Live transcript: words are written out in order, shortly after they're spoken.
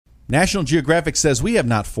National Geographic says we have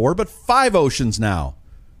not 4, but 5 oceans now.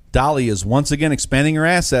 Dolly is once again expanding her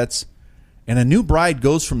assets. And a new bride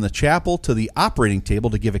goes from the chapel to the operating table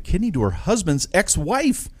to give a kidney to her husband's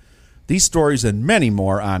ex-wife. These stories and many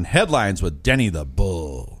more on Headlines with Denny the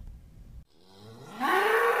Bull.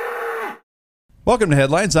 Welcome to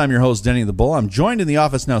Headlines. I'm your host, Denny the Bull. I'm joined in the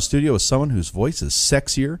Office Now studio with someone whose voice is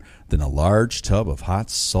sexier than a large tub of hot,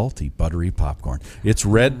 salty, buttery popcorn. It's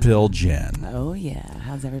Red Pill Jen. Oh, yeah.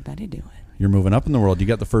 How's everybody doing? You're moving up in the world. You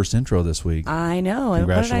got the first intro this week. I know. What did I do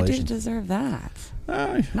to Congratulations. deserve that?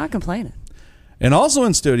 Not complaining. And also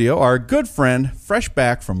in studio, our good friend, fresh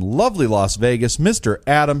back from lovely Las Vegas, Mr.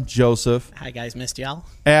 Adam Joseph. Hi, guys. Missed y'all.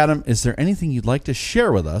 Adam, is there anything you'd like to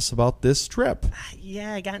share with us about this trip?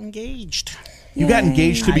 Yeah, I got engaged. You got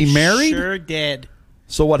engaged to be I married? Sure did.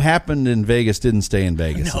 So what happened in Vegas didn't stay in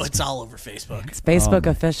Vegas. No, it's all over Facebook. It's Facebook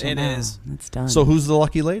official It now. is. It's done. So who's the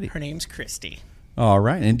lucky lady? Her name's Christy. All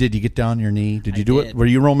right. And did you get down on your knee? Did you do it? did. Were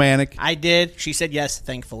you romantic? I did. She said yes,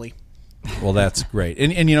 thankfully. Well, that's great.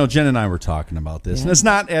 And you know, Jen and I were talking about this. Yeah. And it's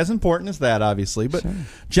not as important as that, obviously. But Sure.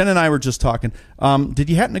 Jen and I were just talking. Did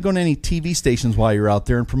you happen to go to any TV stations while you were out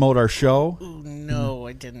there and promote our show? Ooh, no,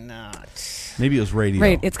 I did not. Maybe it was radio.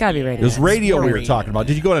 Right, it's got to be radio. It was radio we were Radio. talking about.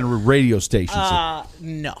 Did you go to radio stations?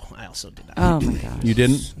 No, I also did not. Oh, my gosh. You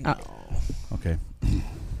didn't? No. Okay.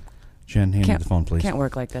 Jen, hand me the phone, please. Can't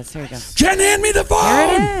work like this. Here we go. Jen, hand me the phone!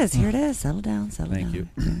 Here it is. Here it is. Settle down. Settle Thank down.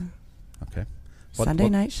 you. Okay. Sunday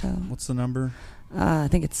night show. What's the number I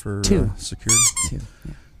think it's for 2. security? 2.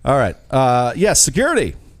 Yeah. All right. Yes,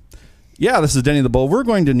 security. Yeah, this is Denny the Bull. We're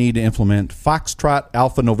going to need to implement Foxtrot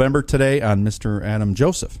Alpha November today on Mr. Adam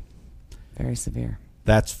Joseph. Very severe.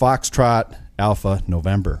 That's Foxtrot Alpha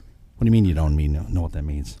November. What do you mean you don't know what that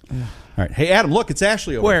means? All right. Hey, Adam, look, it's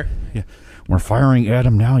Ashley over Where? Yeah. We're firing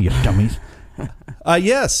Adam now, you dummies.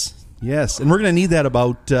 Yes. And we're going to need that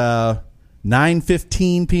about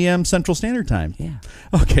 9:15 p.m. Central Standard Time. Yeah.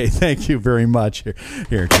 Okay, thank you very much.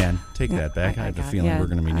 Here, Jen, take that back. I have a got- feeling we're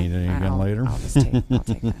going to be needing it again later. I'll take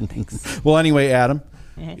that. Thanks. Well, anyway, Adam,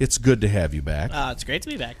 it's good to have you back. It's great to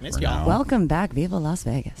be back. Missed For y'all. now. Welcome back. Viva Las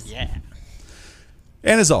Vegas. Yeah.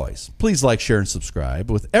 And as always, please like, share, and subscribe.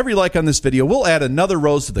 With every like on this video, we'll add another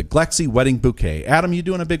rose to the Glexi wedding bouquet. Adam, you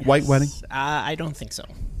doing a big white wedding? I don't think so.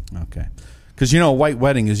 Okay. Because, you know, a white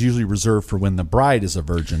wedding is usually reserved for when the bride is a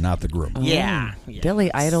virgin, not the groom. Yeah.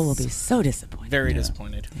 Billy Idol will be so disappointed. Very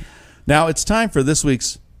disappointed. Now, it's time for this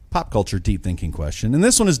week's pop culture deep thinking question. And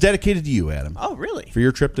this one is dedicated to you, Adam. Oh, really? For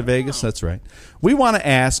your trip to Vegas, that's right. We want to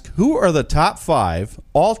ask, who are the top 5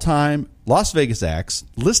 all-time Las Vegas acts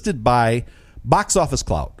listed by box office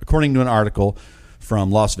clout, according to an article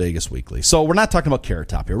from Las Vegas Weekly. So we're not talking about Carrot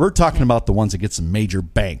Top here. We're talking about the ones that get some major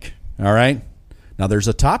bank, all right? Now, there's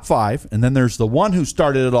a top 5, and then there's the one who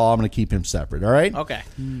started it all. I'm going to keep him separate, all right? Okay.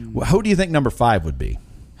 Well, who do you think number 5 would be?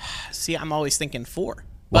 See, I'm always thinking 4. Well,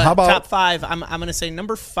 But how about- top 5, I'm going to say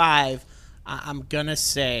number 5, I'm going to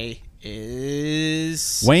say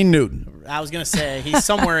is... Wayne Newton. I was going to say he's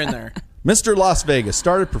somewhere in there. Mr. Las Vegas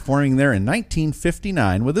started performing there in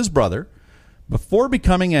 1959 with his brother before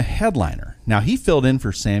becoming a headliner. Now, he filled in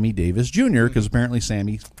for Sammy Davis Jr. because apparently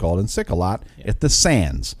Sammy called in sick a lot at the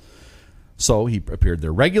Sands. So he appeared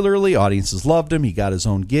there regularly. Audiences loved him. He got his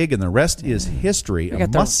own gig, and the rest is history, a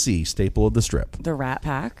got the- must-see staple of the Strip. The Rat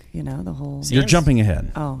Pack, you know, the whole... See, You're jumping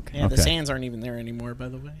ahead. Oh, okay. Yeah, the Okay. Sands aren't even there anymore, by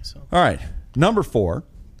the way. So All right. Number 4,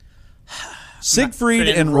 Siegfried Put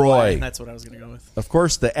in and Roy. That's what I was going to go with. Of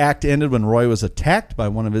course, the act ended when Roy was attacked by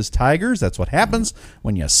one of his tigers. That's what happens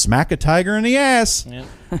when you smack a tiger in the ass, Yeah.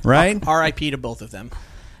 right? R.I.P. to both of them.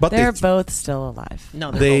 But They're they both still alive. No,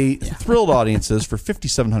 they're They both, yeah. thrilled audiences for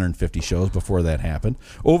 5,750 shows before that happened,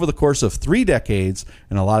 over the course of 3 decades,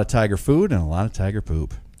 and a lot of tiger food and a lot of tiger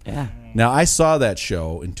poop. Yeah. Now, I saw that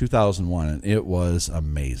show in 2001, and it was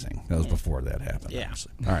amazing. That was before that happened. Yeah.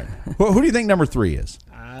 Obviously. All right. Who do you think number 3 is?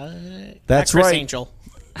 That's Chris right. Angel.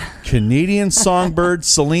 Canadian songbird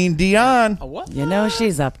Celine Dion. A what? You know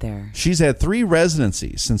she's up there. She's had 3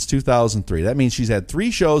 residencies since 2003. That means she's had 3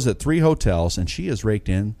 shows at 3 hotels, and she has raked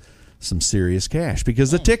in some serious cash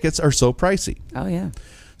because the tickets are so pricey. Oh, yeah.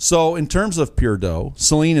 So in terms of pure dough,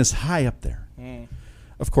 Celine is high up there.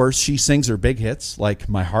 Of course, she sings her big hits like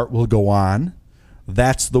My Heart Will Go On,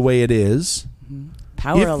 That's the Way It Is,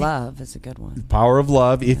 Power If- of Love is a good one. Power of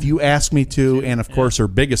Love, If You Ask Me To, and of course her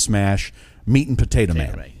biggest smash, Meat and Potato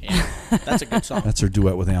Man. Right. Yeah. That's a good song. That's her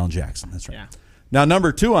duet with Alan Jackson. That's right. Yeah. Now,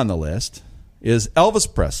 number 2 on the list is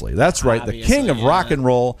Elvis Presley. That's right. The Obviously, king of yeah. rock and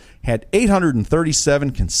roll had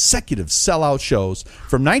 837 consecutive sellout shows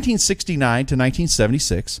from 1969 to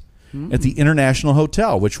 1976. at the International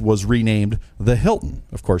Hotel, which was renamed the Hilton,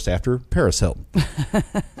 of course, after Paris Hilton.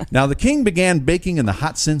 Now, the king began baking in the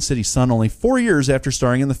hot Sin City sun only 4 years after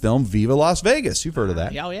starring in the film Viva Las Vegas. You've heard of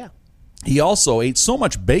that. Oh, yeah. He also ate so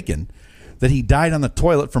much bacon that he died on the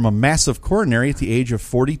toilet from a massive coronary at the age of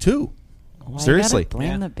 42. Well, Seriously. You gotta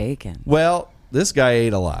blame the bacon. Well, this guy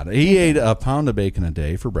ate a lot. He ate a pound of bacon a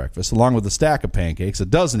day for breakfast, along with a stack of pancakes, a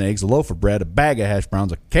dozen eggs, a loaf of bread, a bag of hash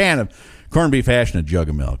browns, a can of corned beef hash, and a jug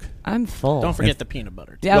of milk. I'm full. Don't forget the peanut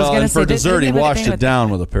butter. Yeah, I was gonna and say, for dessert, he washed it down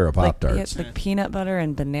with a pair of like, Pop-Tarts. he had, like peanut butter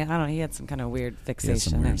and banana. I don't know. He had some kind of weird He fixation. had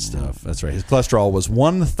some I weird don't know. stuff. That's right. His cholesterol was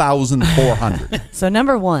 1,400. So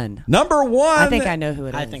number one. Number one. I think I know who it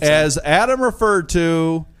is. I think so. As Adam referred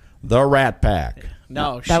to, the Rat Pack.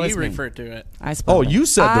 No, That she was me. referred to it. I spoiled Oh, it. you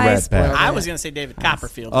said the I Rat Pack. spoiled I it. was going to say David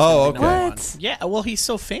Copperfield. Oh, is gonna be okay. number What? one. Yeah, well, he's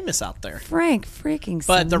so famous out there. Frank freaking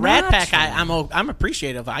But the Rat Pack, Sinatra. I'm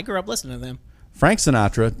appreciative. I grew up listening to them. Frank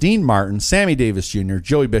Sinatra, Dean Martin, Sammy Davis Jr.,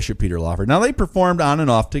 Joey Bishop, Peter Lawford. Now, they performed on and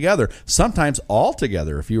off together, sometimes all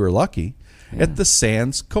together if you were lucky, at the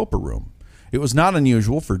Sands Copa Room. It was not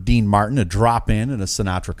unusual for Dean Martin to drop in at a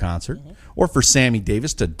Sinatra concert, or for Sammy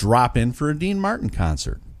Davis to drop in for a Dean Martin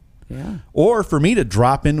concert. Yeah. Or for me to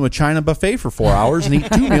drop into a China buffet for 4 hours and eat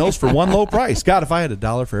 2 meals for one low price. God, if I had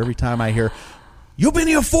 $1 for every time I hear, "You've been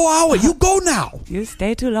here 4 hours, you go now." You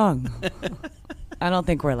stay too long. I don't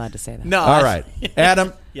think we're allowed to say that. No. All right.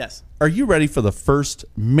 Adam, Yes. are you ready for the first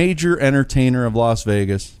major entertainer of Las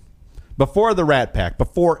Vegas? Before the Rat Pack,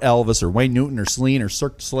 before Elvis or Wayne Newton or Celine or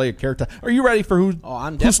Cirque du Soleil or Carrot Top. Are you ready for who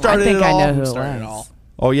started I think it I all? know who it Started it was. all.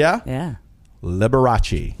 Oh, yeah? Yeah.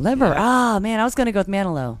 Liberace. Man, I was going to go with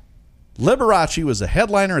Manilow. Liberace was a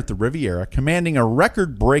headliner at the Riviera, commanding a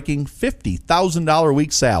record-breaking $50,000 a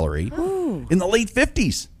week salary in the late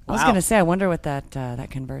 50s. I was going to say, I wonder what that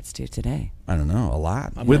converts to today. I don't know, a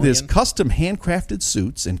lot. A With his million. custom handcrafted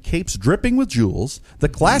suits and capes dripping with jewels, the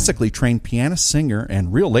classically trained pianist, singer,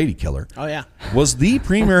 and real lady killer Oh, yeah. was the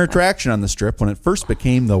premier attraction on the Strip when it first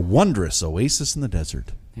became the wondrous oasis in the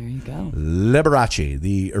desert. There you go. Liberace,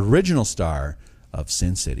 the original star of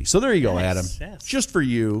Sin City. So there you go, Nice, Adam. yes. Just for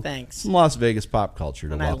you. Thanks. Some Las Vegas pop culture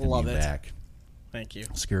to And I welcome love you it. back. Thank you.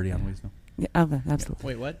 Security on ways, no? Yeah, oh, absolutely.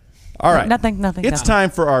 Wait, what? All right. Nothing. It's time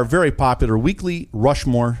for our very popular weekly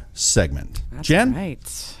Rushmore segment. That's Jen?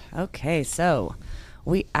 right. Okay, so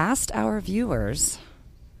we asked our viewers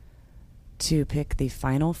to pick the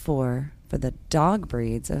final four for the dog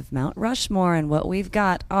breeds of Mount Rushmore, and what we've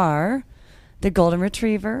got are the Golden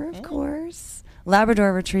Retriever, of course,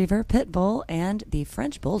 Labrador Retriever, Pit Bull, and the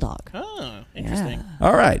French Bulldog. Oh, interesting.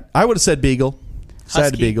 All right. I would have said Beagle. Sad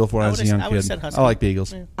Husky. Beagle when I was a young I would've kid. said husky. I like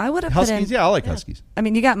Beagles. Yeah. I would have put in. Huskies? Yeah, I like Huskies. I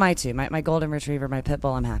mean, you got my two, my Golden Retriever, my Pit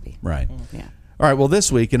Bull. I'm happy. Right. Yeah. All right. Well, this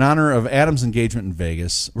week, in honor of Adam's engagement in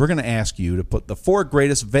Vegas, we're going to ask you to put the 4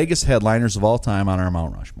 greatest Vegas headliners of all time on our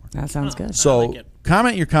Mount Rushmore. That sounds good. So like it.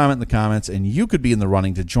 comment your comment in the comments, and you could be in the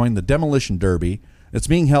running to join the Demolition Derby. It's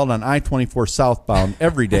being held on I-24 southbound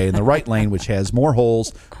every day in the right lane, which has more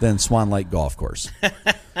holes than Swan Lake Golf Course.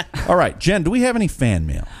 All right, Jen, do we have any fan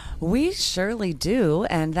mail? We surely do,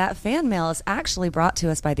 and that fan mail is actually brought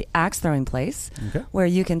to us by the Axe Throwing Place, Okay. where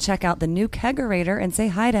you can check out the new kegerator and say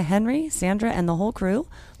hi to Henry, Sandra, and the whole crew,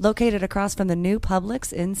 located across from the new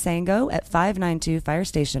Publix in Sango at 592 Fire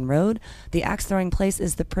Station Road. The Axe Throwing Place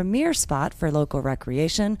is the premier spot for local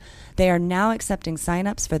recreation. They are now accepting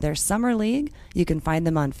signups for their summer league. You can find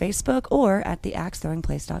them on Facebook or at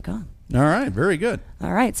theaxethrowingplace.com. All right, very good.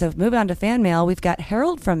 All right, so moving on to fan mail, we've got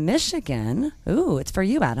Harold from Michigan. Ooh, it's for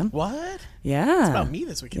you, Adam. What? Yeah. It's about me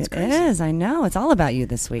this week. It's It crazy. is. I know. It's all about you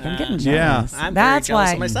this week. I'm getting Yeah. jealous. I'm very that's jealous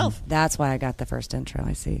why of myself. That's why I got the first intro.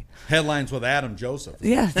 I see. Headlines with Adam Joseph.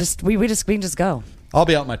 Yeah, just we can just go. I'll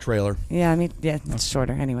be out in my trailer. Yeah, I mean, yeah, it's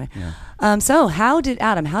shorter anyway. So how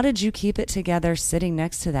did you keep it together sitting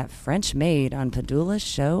next to that French maid on Padula's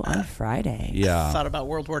show on Friday? Yeah. Thought about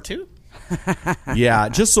World War II? Yeah,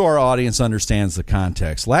 just so our audience understands the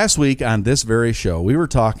context. Last week on this very show, we were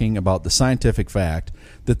talking about the scientific fact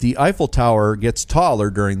that the Eiffel Tower gets taller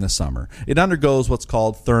during the summer. It undergoes what's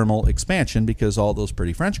called thermal expansion because all those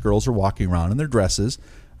pretty French girls are walking around in their dresses,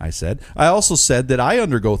 I said. I also said that I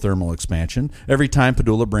undergo thermal expansion every time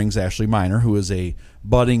Padula brings Ashley Miner, who is a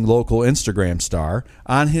budding local Instagram star,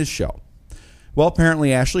 on his show. Well,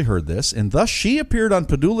 apparently Ashley heard this, and thus she appeared on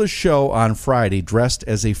Padula's show on Friday dressed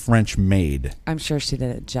as a French maid. I'm sure she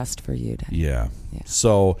did it just for you. Dad. Yeah. Yeah.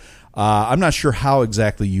 So I'm not sure how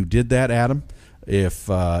exactly you did that, Adam. If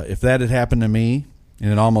that had happened to me, and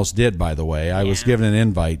it almost did, by the way, I was given an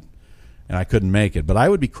invite, and I couldn't make it. But I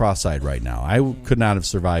would be cross-eyed right now. I could not have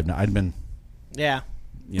survived. I'd been... Yeah.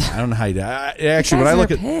 I don't know how you do. Actually, when I Guys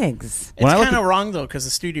look are at pigs. It's kind of wrong, though, because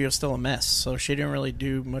the studio's still a mess, so she didn't really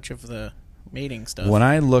do much of the mating stuff. when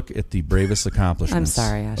I look at the bravest accomplishments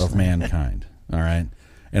sorry, of Ashley. mankind, all right,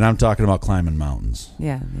 and I'm talking about climbing mountains.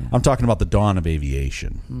 Yeah. I'm talking about the dawn of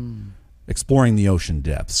aviation, exploring the ocean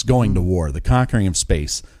depths, going to war, the conquering of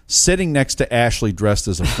space, sitting next to Ashley dressed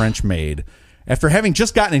as a French maid after having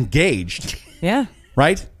just gotten engaged. Yeah.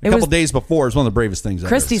 Right? A couple days before is one of the bravest things I've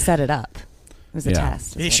Christy ever seen. set it up. It was a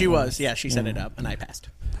test. Yeah, she was. Yeah, she set it up, and I passed.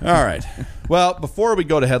 All right. Well, before we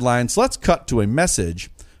go to headlines, let's cut to a message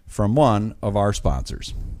from one of our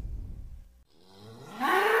sponsors.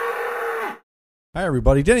 Hi,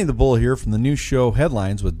 everybody. Denny the Bull here from the new show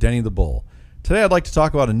Headlines with Denny the Bull. Today, I'd like to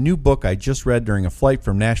talk about a new book I just read during a flight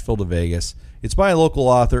from Nashville to Vegas. It's by a local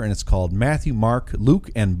author, and it's called Matthew, Mark, Luke,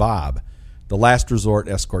 and Bob, The Last Resort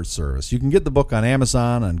Escort Service. You can get the book on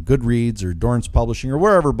Amazon, on Goodreads, or Dorrance Publishing, or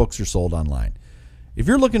wherever books are sold online. If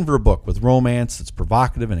you're looking for a book with romance that's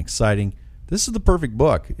provocative and exciting, this is the perfect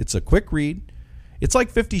book. It's a quick read. It's like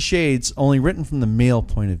 50 Shades, only written from the male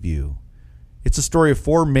point of view. It's a story of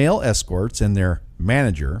 4 male escorts and their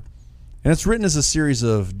manager, and it's written as a series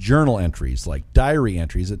of journal entries, like diary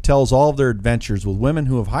entries. It tells all of their adventures with women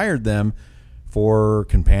who have hired them for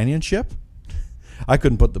companionship. I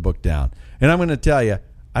couldn't put the book down. And I'm going to tell you,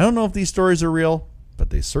 I don't know if these stories are real,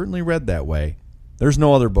 but they certainly read that way. There's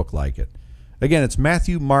no other book like it. Again, it's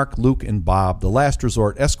Matthew, Mark, Luke, and Bob, The Last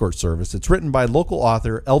Resort Escort Service. It's written by local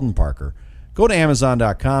author Eldon Parker. Go to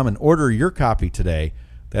Amazon.com and order your copy today.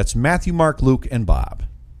 That's Matthew, Mark, Luke, and Bob.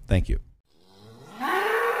 Thank you.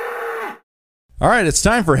 All right, it's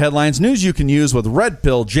time for headlines. News you can use with Red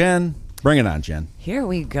Pill. Jen, bring it on, Jen. Here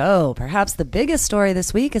we go. Perhaps the biggest story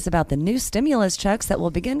this week is about the new stimulus checks that will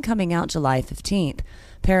begin coming out July 15th.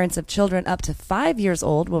 Parents of children up to 5 years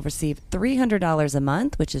old will receive $300 a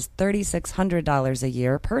month, which is $3,600 a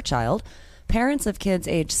year per child. Parents of kids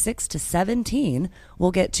aged 6 to 17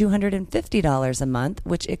 will get $250 a month,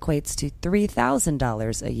 which equates to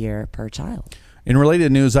 $3,000 a year per child. In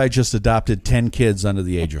related news, I just adopted 10 kids under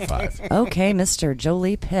the age of 5. Okay, Mr.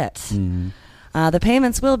 Jolie Pitt. The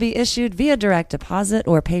payments will be issued via direct deposit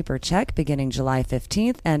or paper check beginning July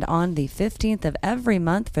 15th and on the 15th of every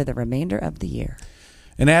month for the remainder of the year.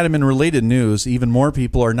 And Adam, in related news, even more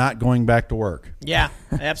people are not going back to work. Yeah,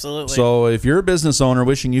 absolutely. So if you're a business owner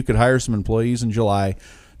wishing you could hire some employees in July,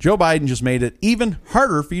 Joe Biden just made it even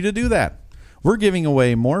harder for you to do that. We're giving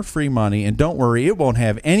away more free money, and don't worry, it won't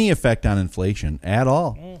have any effect on inflation at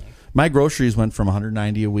all. My groceries went from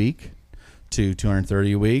 $190 a week to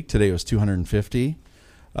 $230 a week. Today it was $250.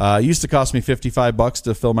 It used to cost me $55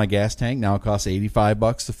 to fill my gas tank. Now it costs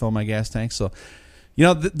 $85 to fill my gas tank. So,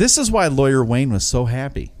 this is why Lawyer Wayne was so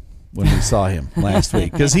happy when we saw him last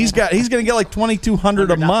week, because he's going to get like $2,200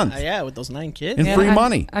 a month. Yeah, with those 9 kids. And free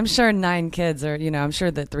money. I'm sure 9 kids are, I'm sure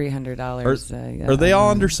that $300. Are they all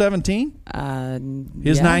under 17?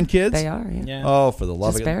 His 9 kids? They are, yeah. Oh, for the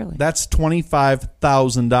love Just of barely. God. That's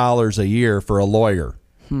 $25,000 a year for a lawyer.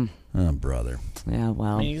 Oh, brother. Yeah,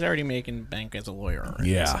 well. I mean, he's already making bank as a lawyer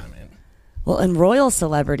already. Yeah. So, I mean, Well, in royal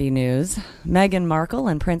celebrity news, Meghan Markle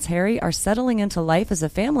and Prince Harry are settling into life as a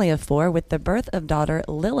family of 4 with the birth of daughter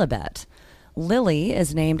Lilibet. Lily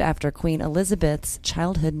is named after Queen Elizabeth's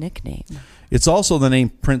childhood nickname. It's also the name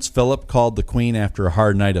Prince Philip called the Queen after a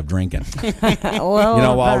hard night of drinking.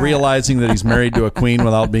 Well, while realizing that he's married to a queen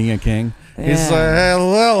without being a king. He's like, hey,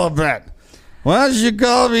 Lilibet, why don't you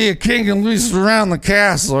call me a king and we surround the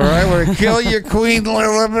castle, all right? Would I kill you, Queen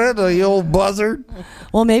Lilibet, you old buzzard?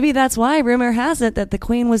 Well, maybe that's why rumor has it that the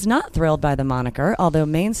Queen was not thrilled by the moniker, although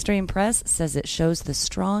mainstream press says it shows the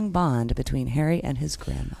strong bond between Harry and his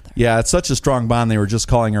grandmother. Yeah, it's such a strong bond. They were just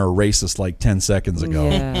calling her a racist like 10 seconds ago.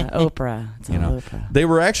 Yeah, Oprah. It's all Oprah. They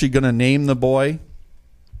were actually going to name the boy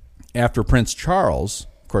after Prince Charles.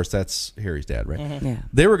 Of course, that's Harry's dad, right? Mm-hmm. Yeah.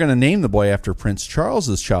 They were going to name the boy after Prince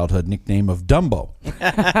Charles's childhood nickname of Dumbo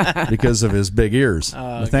because of his big ears.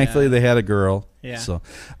 But thankfully, they had a girl. Yeah. So,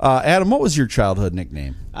 Adam, what was your childhood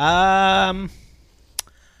nickname? my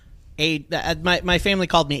family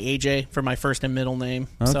called me AJ for my first and middle name,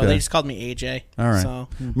 so Okay. they just called me AJ. All right. So,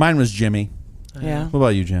 Mine was Jimmy. Yeah. What about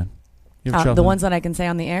you, Jen? You have a The childhood- ones that I can say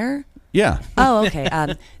on the air? Yeah. Oh, okay.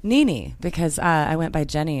 Nene, because I went by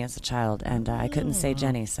Jenny as a child, and I couldn't say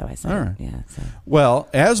Jenny, so I said, All right. yeah. So. Well,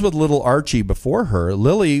 as with little Archie before her,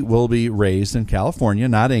 Lily will be raised in California,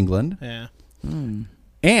 not England. yeah.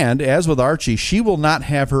 And as with Archie, she will not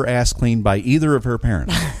have her ass cleaned by either of her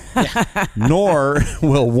parents. Nor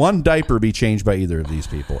will one diaper be changed by either of these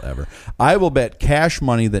people ever. I will bet cash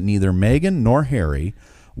money that neither Meghan nor Harry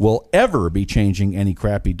will ever be changing any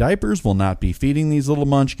crappy diapers, will not be feeding these little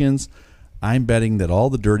munchkins. I'm betting that all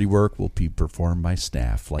the dirty work will be performed by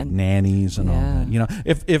staff, like nannies and all that. You know,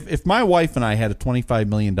 if my wife and I had a $25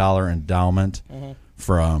 million endowment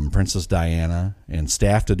from Princess Diana and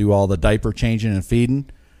staff to do all the diaper changing and feeding,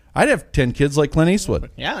 I'd have 10 kids like Clint Eastwood.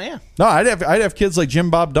 Yeah. No, I'd have kids like Jim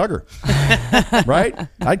Bob Duggar. Right?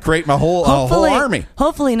 I'd create my whole army.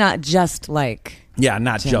 Hopefully not just like. Yeah,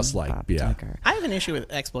 not Jim just like, Bob yeah. Duggar. I have an issue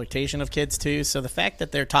with exploitation of kids, too. So the fact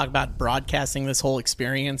that they're talking about broadcasting this whole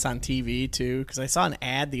experience on TV, too, because I saw an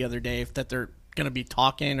ad the other day that they're going to be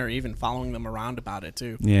talking or even following them around about it,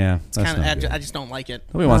 too. Yeah, that's Kinda, not good. I just don't like it.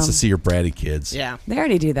 Nobody wants to see your bratty kids. Yeah. They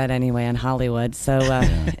already do that anyway in Hollywood. So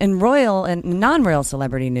in royal and non-royal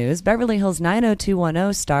celebrity news, Beverly Hills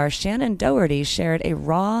 90210 star Shannon Doherty shared a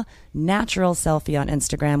raw, natural selfie on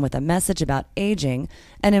Instagram with a message about aging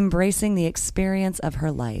and embracing the experience of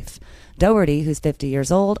her life. Doherty, who's 50 years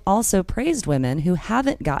old, also praised women who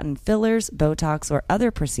haven't gotten fillers, Botox, or other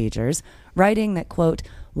procedures, writing that, quote,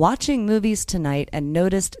 watching movies tonight and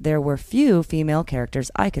noticed there were few female characters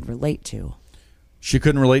I could relate to. She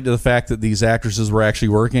couldn't relate to the fact that these actresses were actually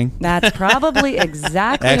working. That's probably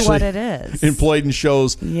exactly what it is. Employed in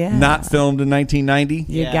shows not filmed in 1990.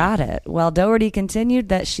 You got it. Well, Doherty continued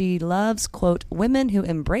that she loves, quote, women who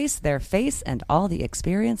embrace their face and all the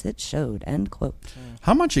experience it showed, end quote.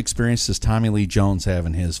 How much experience does Tommy Lee Jones have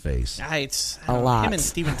in his face? It's A lot. Him and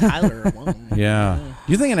Steven Tyler are one. Yeah.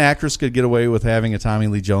 Do you think an actress could get away with having a Tommy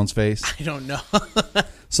Lee Jones face? I don't know.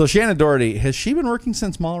 So Shannon Doherty, has she been working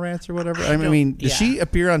since Mallrats or whatever? I mean, does she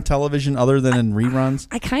appear on television other than in reruns?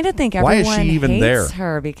 I kind of think Why everyone is she even hates there?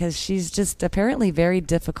 her because she's just apparently very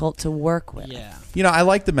difficult to work with. Yeah. You know, I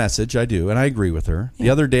like the message. I do, and I agree with her. The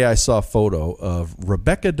other day I saw a photo of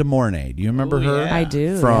Rebecca De Mornay. Do you remember her? yeah. I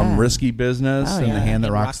do. From yeah. Risky Business and The Hand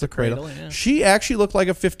That Rocks the Cradle. yeah. She actually looked like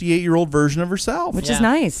a 58-year-old version of herself. Which is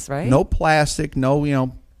nice, right? No plastic, no,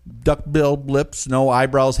 duck-billed lips, no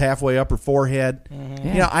eyebrows halfway up her forehead.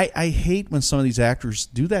 You know, I hate when some of these actors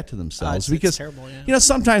do that to themselves It's because, terrible, yeah. you know,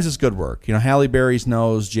 sometimes it's good work. You know, Halle Berry's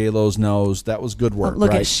nose, J-Lo's nose, that was good work,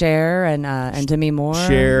 Look right? at Cher and Demi Moore.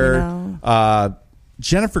 Cher. You know?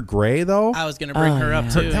 Jennifer Grey, though. I was going to bring her up,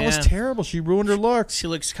 too. That was terrible. She ruined her looks. She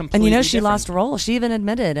looks completely And you know, she different. lost roles. She even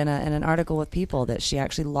admitted in an article with People that she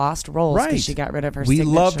actually lost roles because Right. she got rid of her We signature.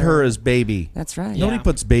 loved her as Baby. That's right. Nobody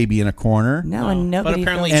puts Baby in a corner. No, and But nobody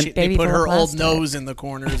apparently feels they baby put full her of old plastic. nose in the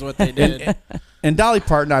corner is what they did. And Dolly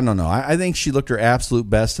Parton, I don't know. I think she looked her absolute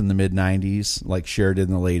best in the mid-'90s, like Cher did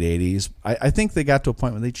in the late '80s. I think they got to a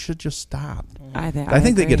point where they should just stop. I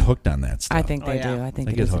think they agree. get hooked on that stuff. I think they yeah. do. I think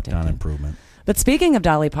They it get is hooked on addictive. improvement. But speaking of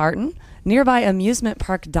Dolly Parton, nearby amusement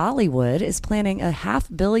park Dollywood is planning a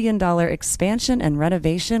 $500 million expansion and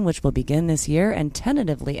renovation, which will begin this year and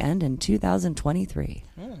tentatively end in 2023.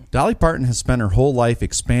 Dolly Parton has spent her whole life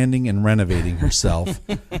expanding and renovating herself,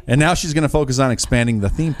 and now she's going to focus on expanding the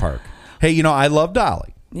theme park. Hey, you know, I love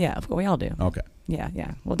Dolly. Yeah, we all do. Okay.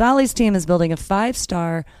 Yeah. Well, Dolly's team is building a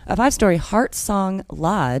five-story Heart Song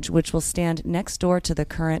Lodge, which will stand next door to the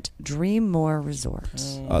current Dreammore Resort.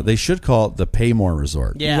 They should call it the Paymore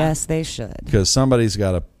Resort. Yeah. Yes, they should. Because somebody's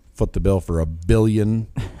got to foot the bill for $1 billion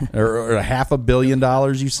or $500 million,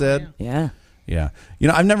 you said? Yeah. Yeah. You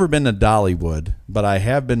know, I've never been to Dollywood, but I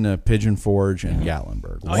have been to Pigeon Forge and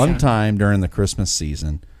Gatlinburg. One time during the Christmas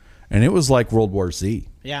season, and it was like World War Z.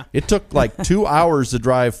 Yeah. It took like 2 hours to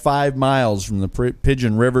drive 5 miles from the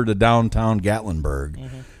Pigeon River to downtown Gatlinburg.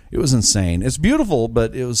 It was insane. It's beautiful,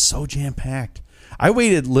 but it was so jam-packed. I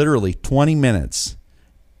waited literally 20 minutes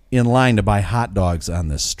in line to buy hot dogs on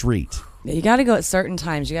the street. You got to go at certain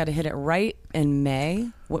times. You got to hit it right in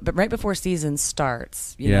May, but right before season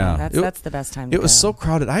starts. You know, that's the best time to go. It was so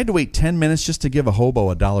crowded. I had to wait 10 minutes just to give a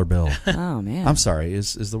hobo a $1 bill. Oh, man. I'm sorry.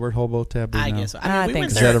 Is the word hobo taboo now? I guess. I we think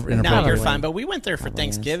went so. there. Is that No, inappropriate? you're fine. But we went there for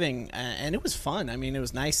Thanksgiving, and it was fun. I mean, it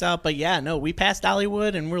was nice out. But yeah, no, we passed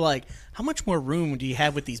Dollywood, and we're like, how much more room do you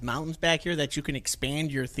have with these mountains back here that you can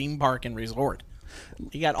expand your theme park and resort?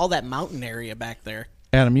 You got all that mountain area back there.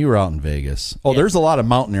 Adam, you were out in Vegas. Oh, there's a lot of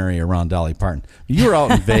mountain area around Dolly Parton. You were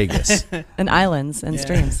out in Vegas. And islands and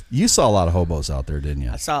streams. You saw a lot of hobos out there, didn't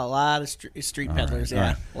you? I saw a lot of street peddlers. all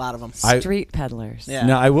right. A lot of them. Street peddlers. Yeah.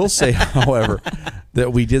 Now, I will say, however,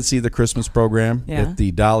 that we did see the Christmas program Yeah. at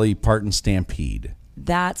the Dolly Parton Stampede.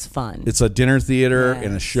 That's fun. It's a dinner theater Yes.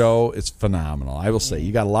 and a show. It's phenomenal. I will say,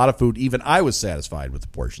 you got a lot of food. Even I was satisfied with the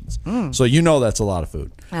portions. So you know that's a lot of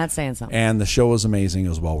food. That's saying something. And the show was amazing. It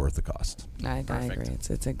was well worth the cost. I agree.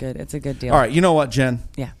 It's a good deal. All right, you know what, Jen?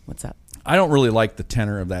 Yeah. What's up? I don't really like the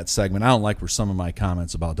tenor of that segment. I don't like where some of my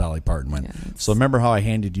comments about Dolly Parton went. Yeah, so remember how I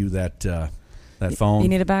handed you that phone? You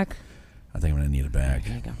need it back? I think I'm going to need it back.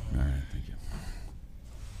 Here you go. All right, thank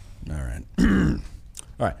you. All right.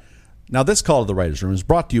 All right. Now, this call to the Writers' Room is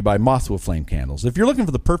brought to you by Moth to a Flame Candles. If you're looking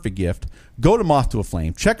for the perfect gift, go to Moth to a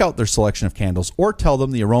Flame, check out their selection of candles, or tell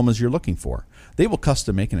them the aromas you're looking for. They will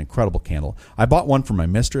custom make an incredible candle. I bought one for my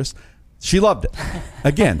mistress. She loved it.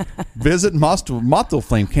 Again, visit Moth to a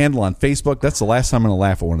Flame Candle on Facebook. That's the last time I'm going to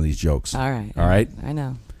laugh at one of these jokes. All right. All right? I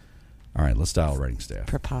know. All right, let's dial writing staff.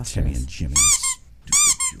 Preposterous. Timmy and Jimmy.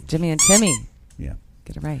 Jimmy and Timmy. Yeah.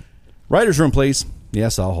 Get it right. Writers' Room, please.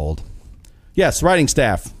 Yes, I'll hold. Yes, writing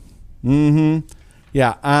staff. Mm-hmm.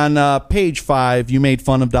 Yeah, on page 5, you made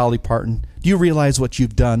fun of Dolly Parton. Do you realize what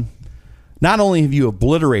you've done? Not only have you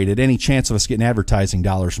obliterated any chance of us getting advertising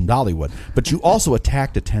dollars from Dollywood, but you also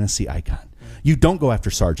attacked a Tennessee icon. You don't go after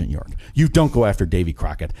Sergeant York. You don't go after Davy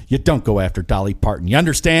Crockett. You don't go after Dolly Parton. You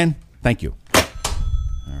understand? Thank you. All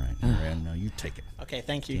right, Miranda, no, you take it. Okay,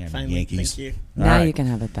 thank you. Damn Finally, Yankees. thank you. Now right. you can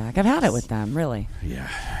have it back. I've had it with them, really. Yeah.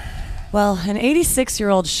 Well, an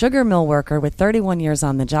 86-year-old sugar mill worker with 31 years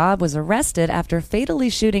on the job was arrested after fatally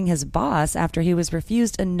shooting his boss after he was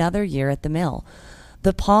refused another year at the mill.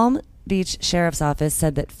 The Palm Beach Sheriff's Office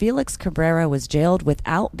said that Felix Cabrera was jailed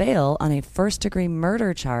without bail on a first-degree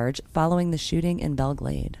murder charge following the shooting in Belle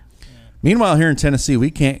Glade. Meanwhile, here in Tennessee,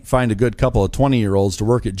 we can't find a good couple of 20-year-olds to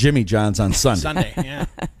work at Jimmy John's on Sunday. Yeah.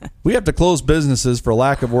 We have to close businesses for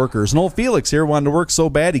lack of workers. And old Felix here wanted to work so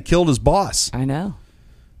bad he killed his boss. I know.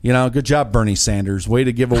 You know, good job, Bernie Sanders. Way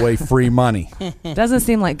to give away free money. Doesn't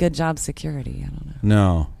seem like good job security. I don't know.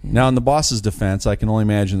 No. Yeah. Now, in the boss's defense, I can only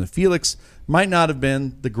imagine that Felix might not have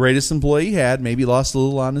been the greatest employee he had. Maybe lost a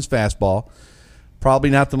little on his fastball. Probably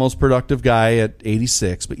not the most productive guy at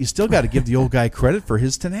 86, but you still got to give the old guy credit for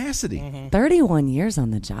his tenacity. 31 years on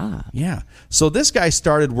the job. Yeah. So this guy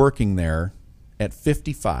started working there at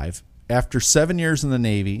 55 after 7 years in the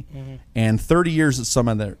Navy and 30 years at some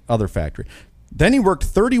other factory. Then he worked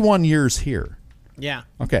 31 years here. Yeah.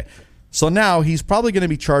 Okay. So now he's probably going to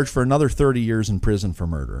be charged for another 30 years in prison for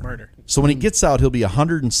murder. So when he gets out, he'll be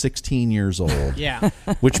 116 years old. Yeah.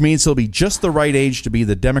 Which means he'll be just the right age to be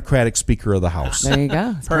the Democratic Speaker of the House. There you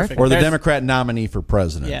go. It's Perfect. Or the There's- Democrat nominee for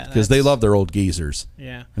president. Yeah, Because they love their old geezers.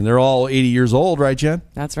 Yeah. And they're all 80 years old, right, Jen?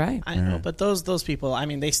 That's right. I know, but those people, I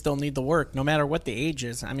mean, they still need the work, no matter what the age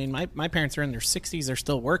is. I mean, my parents are in their 60s; they're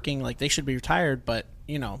still working. Like, they should be retired, but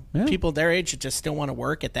you know, people their age that just still want to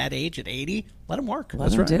work at that age, at 80, let them work.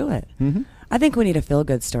 Let them do it. Mm-hmm. I think we need a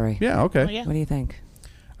feel-good story. Yeah, okay. Oh, yeah. What do you think?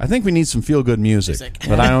 I think we need some feel-good music.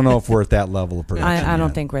 But I don't know if we're at that level of production I don't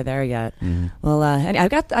yet. think we're there yet. Well, I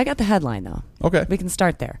got the headline, though. Okay. We can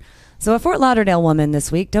start there. So a Fort Lauderdale woman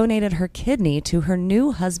this week donated her kidney to her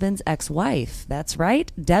new husband's ex-wife. That's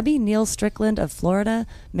right. Debbie Neal Strickland of Florida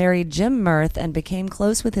married Jim Mirth and became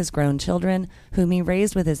close with his grown children, whom he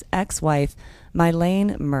raised with his ex-wife,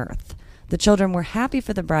 Mylene Mirth. The children were happy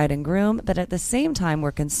for the bride and groom, but at the same time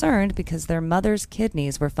were concerned because their mother's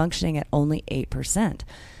kidneys were functioning at only 8%.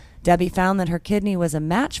 Debbie found that her kidney was a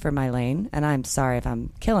match for Mylene, and I'm sorry if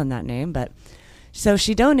I'm killing that name, but so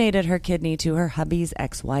she donated her kidney to her hubby's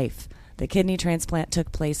ex-wife. The kidney transplant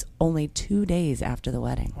took place only 2 days after the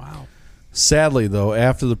wedding. Wow. Sadly, though,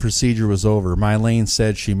 after the procedure was over, Mylene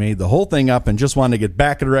said she made the whole thing up and just wanted to get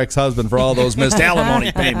back at her ex-husband for all those missed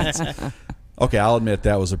alimony payments. Okay, I'll admit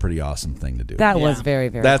that was a pretty awesome thing to do. That was very,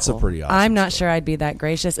 very That's cool. a pretty awesome I'm not story. sure I'd be that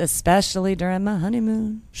gracious, especially during my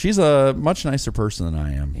honeymoon. She's a much nicer person than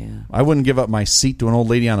I am. Yeah. I wouldn't give up my seat to an old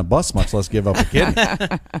lady on a bus, much less give up a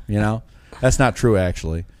kidney. You know? That's not true,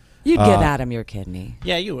 actually. You'd give Adam your kidney.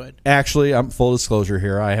 Yeah, you would. Actually, I'm full disclosure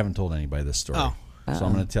here. I haven't told anybody this story. Oh. So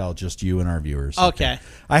I'm going to tell just you and our viewers. Okay.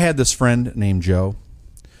 I had this friend named Joe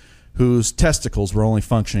whose testicles were only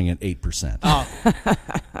functioning at 8%. Oh,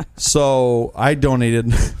 So I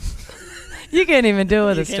donated You can't even do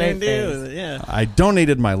it with you a can't straight even do face. it. Yeah. I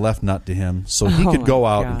donated my left nut to him so he Oh could go my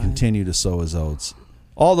out and God. continue to sow his oats.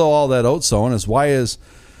 Although all that oat sowing is why his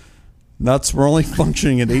nuts were only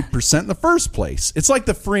functioning at 8% in the first place. It's like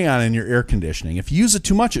the Freon in your air conditioning. If you use it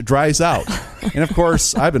too much, it dries out. And, of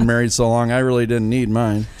course, I've been married so long, I really didn't need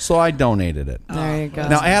mine. So I donated it. There you go.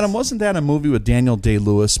 Now, Adam, wasn't that a movie with Daniel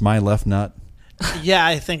Day-Lewis, My Left Nut? Yeah,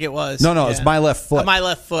 I think it was. No, yeah. it's My Left Foot. My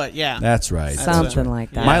left foot, yeah. That's right. Something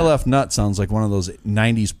like that. My Left Nut sounds like one of those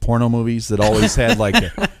 90s porno movies that always had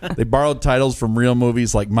they borrowed titles from real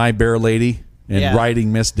movies like My Bare Lady and Yeah.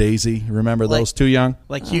 Riding Miss Daisy. Remember Like- those? Too young?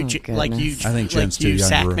 Like you, Oh, like you, goodness. I think Jen's like too you, young.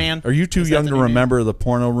 Sack to Man. Are you too Is that young the to new name? remember the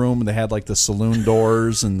porno room that had like the saloon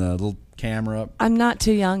doors and the little camera up? I'm not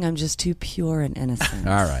too young. I'm just too pure and innocent.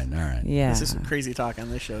 All right. Yeah. This is some crazy talk on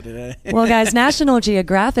this show today. Well, guys, National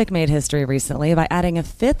Geographic made history recently by adding a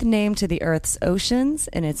fifth name to the Earth's oceans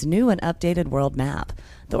in its new and updated world map.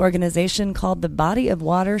 The organization called the body of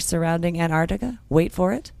water surrounding Antarctica, wait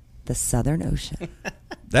for it, the Southern Ocean.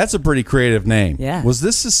 That's a pretty creative name. Yeah. Was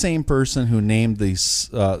this the same person who named the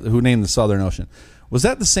Southern Ocean? Was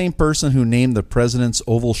that the same person who named the president's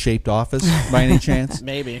oval-shaped office by any chance?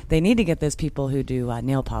 Maybe. They need to get those people who do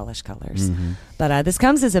nail polish colors. But this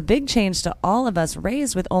comes as a big change to all of us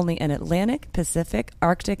raised with only an Atlantic, Pacific,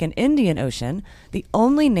 Arctic, and Indian Ocean, the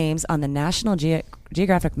only names on the National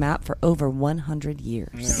Geographic map for over 100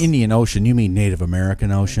 years. Yeah. Indian Ocean, you mean Native American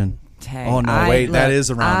Ocean? Hey, oh, no, wait, that is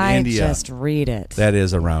around India. I just read it. That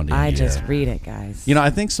is around India. I just read it, guys. You know, I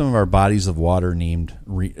think some of our bodies of water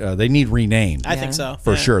they need renamed. I think so.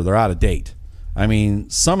 For sure. They're out of date. I mean,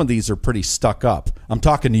 some of these are pretty stuck up. I'm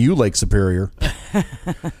talking to you, Lake Superior.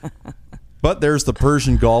 But there's the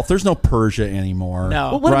Persian Gulf. There's no Persia anymore.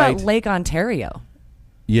 No. Well, what about Lake Ontario?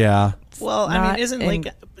 Yeah. Well, I mean, isn't Lake...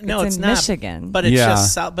 No, it's in not Michigan. But it's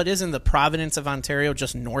just south. But isn't the Providence of Ontario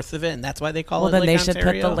just north of it, and that's why they call it Lake Ontario? Well, then they should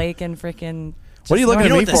put the lake in freaking... What are you looking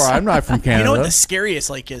at me for? I'm not from Canada. You know what the scariest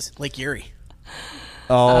lake is? Lake Erie.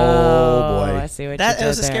 Oh boy. I see what that you did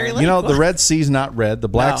is a scary there. lake. You know, the Red Sea's not red. The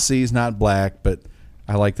Black Sea's not black, but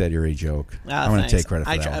I like that Erie joke. I'm going to take credit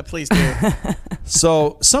for that one. Please do.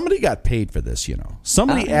 So somebody got paid for this, you know.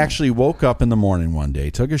 Somebody actually woke up in the morning one day,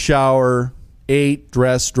 took a shower, ate,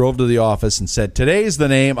 dressed, drove to the office, and said, today's the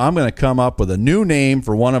name. I'm going to come up with a new name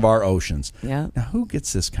for one of our oceans. Yeah. Now, who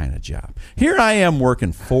gets this kind of job? Here I am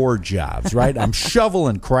working 4 jobs, right? I'm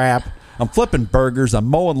shoveling crap. I'm flipping burgers. I'm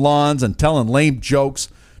mowing lawns and telling lame jokes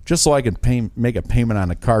just so I can make a payment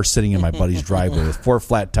on a car sitting in my buddy's driveway with 4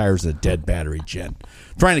 flat tires and a dead battery gen.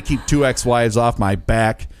 Trying to keep 2 ex-wives off my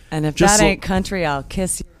back. And if that ain't country, I'll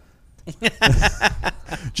kiss you.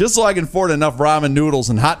 Just so I can afford enough ramen noodles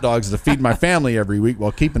and hot dogs to feed my family every week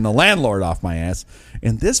while keeping the landlord off my ass.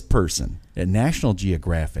 And this person at National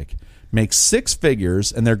Geographic makes 6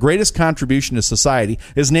 figures, and their greatest contribution to society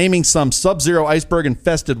is naming some sub-zero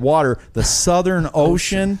iceberg-infested water the Southern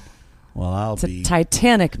Ocean. Well, It's a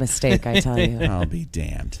Titanic mistake, I tell you. I'll be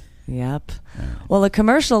damned. Yep. Well, a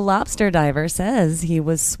commercial lobster diver says he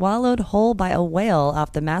was swallowed whole by a whale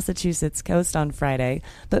off the Massachusetts coast on Friday,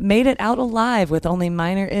 but made it out alive with only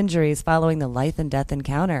minor injuries following the life and death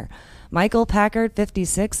encounter. Michael Packard,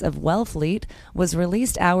 56, of Wellfleet, was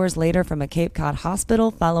released hours later from a Cape Cod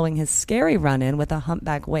hospital following his scary run-in with a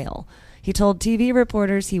humpback whale. He told TV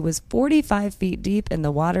reporters he was 45 feet deep in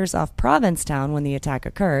the waters off Provincetown when the attack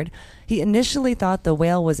occurred. He initially thought the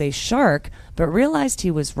whale was a shark, but realized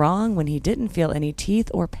he was wrong when he didn't feel any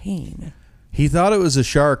teeth or pain. He thought it was a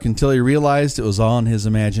shark until he realized it was all in his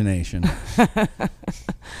imagination.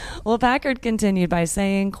 Well, Packard continued by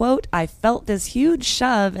saying, quote, I felt this huge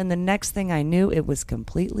shove, and the next thing I knew, it was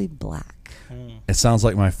completely black. It sounds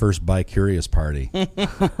like my first bi-curious party. You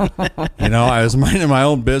know, I was minding my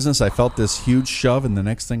own business. I felt this huge shove, and the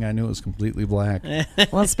next thing I knew, it was completely black.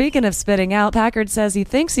 Well, speaking of spitting out, Packard says he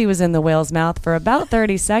thinks he was in the whale's mouth for about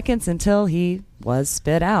 30 seconds until he was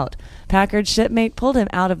spit out. Packard's shipmate pulled him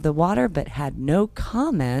out of the water, but had no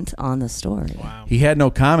comment on the story. Wow. He had no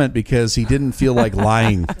comment because he didn't feel like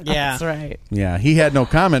lying. Yeah. That's right. Yeah, he had no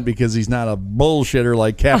comment because he's not a bullshitter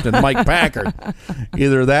like Captain Mike Packard.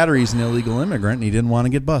 Either that or he's an illegal immigrant and he didn't want to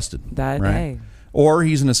get busted. Hey. Or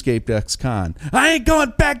he's an escaped ex-con. I ain't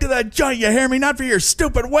going back to that joint, you hear me? Not for your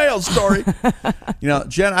stupid whale story. You know,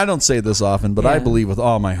 Jen, I don't say this often, but I believe with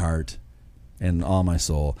all my heart and all my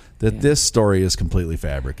soul that this story is completely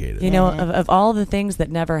fabricated. You know, of all the things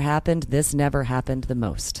that never happened, this never happened the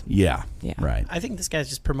most. Yeah, right. I think this guy's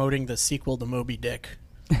just promoting the sequel to Moby Dick.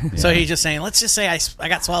 So he's just saying, let's just say I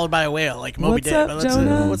got swallowed by a whale, like Moby Dick.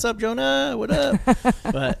 What's up, Jonah? What up?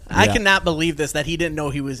 But I cannot believe that he didn't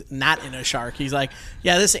know he was not in a shark. He's like,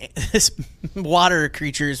 yeah, this water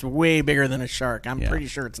creature is way bigger than a shark. I'm pretty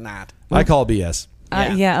sure it's not. I call BS.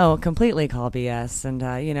 Completely call BS.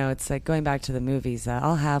 And, you know, it's like going back to the movies.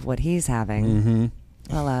 I'll have what he's having. Mm-hmm.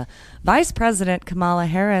 Well, Vice President Kamala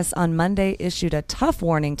Harris on Monday issued a tough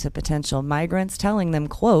warning to potential migrants, telling them,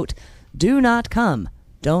 quote, do not come.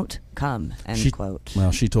 Don't come, end quote.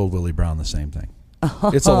 Well, she told Willie Brown the same thing.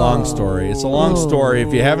 It's a long story. It's a long story.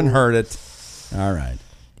 If you haven't heard it, all right.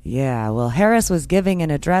 Yeah, well, Harris was giving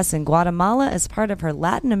an address in Guatemala as part of her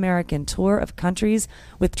Latin American tour of countries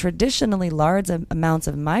with traditionally large amounts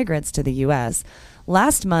of migrants to the U.S.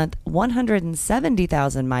 Last month,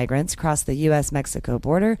 170,000 migrants crossed the U.S.-Mexico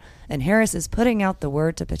border, and Harris is putting out the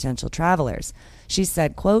word to potential travelers. She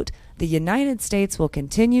said, quote, the United States will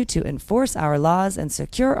continue to enforce our laws and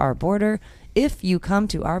secure our border. If you come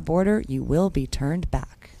to our border, you will be turned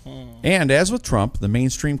back. And as with Trump, the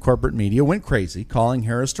mainstream corporate media went crazy, calling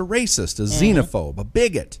Harris a racist, a xenophobe, a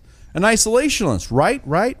bigot, an isolationist. Right,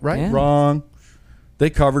 Yeah. wrong. They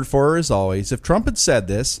covered for her as always. If Trump had said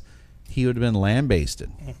this, he would have been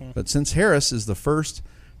lambasted. But since Harris is the first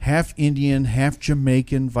half Indian, half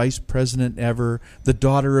Jamaican vice president ever, the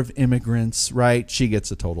daughter of immigrants, right, she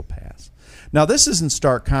gets a total pass. Now, this is in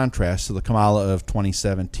stark contrast to the Kamala of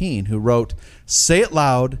 2017, who wrote, "Say it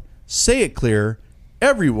loud, say it clear,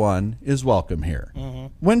 everyone is welcome here,"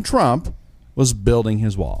 when Trump was building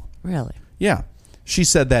his wall. Really? Yeah. She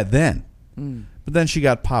said that then. But then she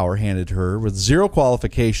got power handed to her with zero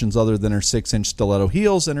qualifications other than her 6-inch stiletto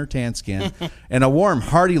heels and her tan skin and a warm,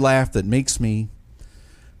 hearty laugh that makes me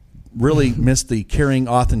really miss the caring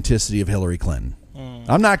authenticity of Hillary Clinton.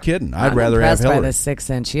 I'm not kidding. I'd rather have Hillary. By the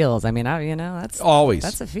 6-inch heels. I mean, that's always.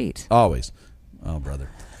 That's a feat. Always. Oh, brother.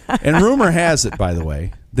 And rumor has it, by the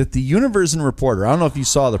way, that the Univision reporter, I don't know if you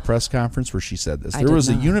saw the press conference where she said this. There was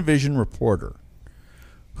a Univision reporter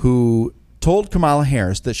who told Kamala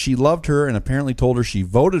Harris that she loved her and apparently told her she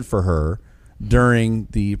voted for her during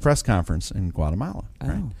the press conference in Guatemala.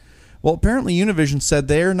 Right? Well, apparently Univision said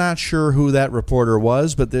they're not sure who that reporter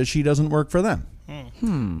was, but that she doesn't work for them,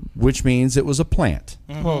 which means it was a plant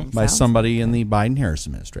by somebody in the Biden-Harris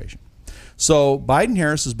administration. So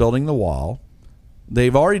Biden-Harris is building the wall.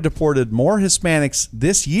 They've already deported more Hispanics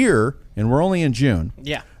this year, and we're only in June,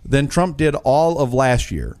 than Trump did all of last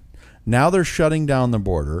year. Now they're shutting down the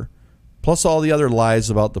border, plus all the other lies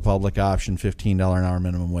about the public option, $15 an hour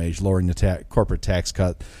minimum wage, lowering the corporate tax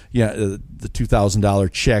cut, the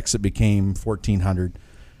 $2,000 checks that became $1,400.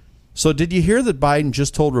 So did you hear that Biden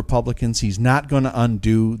just told Republicans he's not going to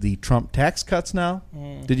undo the Trump tax cuts now?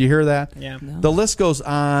 Did you hear that? Yeah. No. The list goes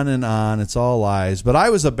on and on. It's all lies. But I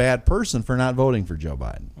was a bad person for not voting for Joe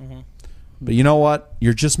Biden. But you know what?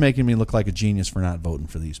 You're just making me look like a genius for not voting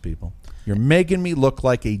for these people. You're making me look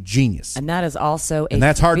like a genius. And that is also And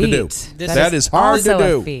that's hard to do. That is hard to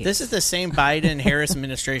do. This is the same Biden-Harris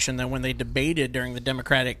administration that when they debated during the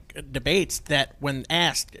Democratic debates, that when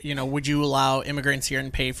asked, would you allow immigrants here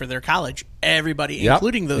and pay for their college, everybody,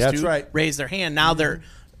 including those two, raised their hand. Now they're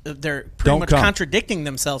pretty much contradicting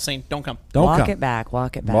themselves, saying, don't come. Walk it back.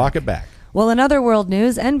 Walk it back. Well, in other world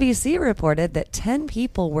news, NBC reported that 10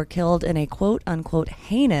 people were killed in a quote-unquote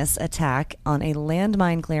heinous attack on a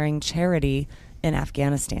landmine-clearing charity in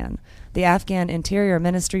Afghanistan. The Afghan Interior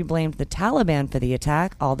Ministry blamed the Taliban for the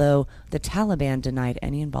attack, although the Taliban denied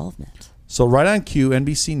any involvement. So right on cue,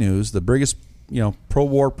 NBC News, the biggest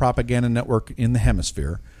pro-war propaganda network in the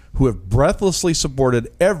hemisphere, who have breathlessly supported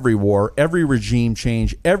every war, every regime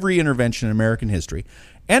change, every intervention in American history,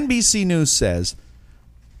 NBC News says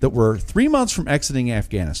that we're 3 months from exiting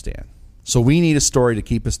Afghanistan. So we need a story to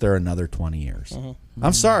keep us there another 20 years.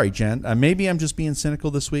 I'm sorry, Jen. Maybe I'm just being cynical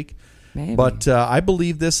this week. Maybe. But I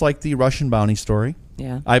believe this like the Russian bounty story.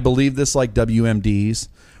 Yeah. I believe this like WMDs.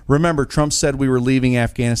 Remember, Trump said we were leaving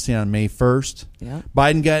Afghanistan on May 1st. Yeah.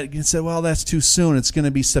 Biden said, well, that's too soon. It's going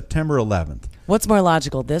to be September 11th. What's more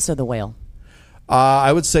logical, this or the whale?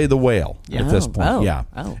 I would say the whale at this point.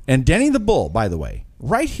 Oh. And Denny the Bull, by the way,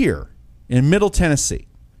 right here in Middle Tennessee,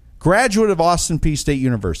 graduate of Austin Peay State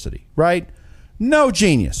University, right? No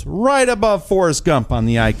genius, right above Forrest Gump on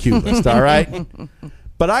the IQ list, all right?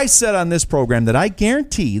 But I said on this program that I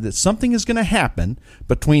guarantee that something is going to happen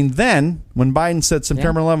between then, when Biden said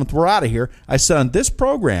September 11th, we're out of here. I said on this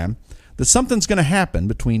program that something's going to happen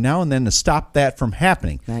between now and then to stop that from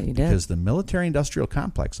happening. That you did. Because the military-industrial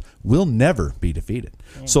complex will never be defeated.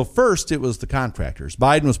 So first, it was the contractors.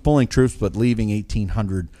 Biden was pulling troops but leaving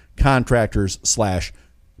 1,800 contractors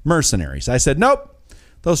 / mercenaries. I said, nope,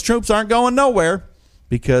 those troops aren't going nowhere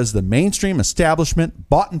because the mainstream establishment,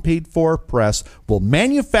 bought and paid for press, will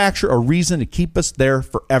manufacture a reason to keep us there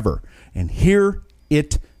forever. And here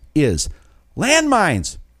it is.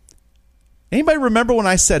 Landmines. Anybody remember when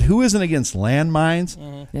I said, who isn't against landmines?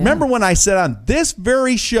 Yeah. Remember when I said on this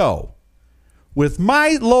very show, with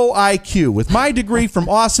my low IQ, with my degree from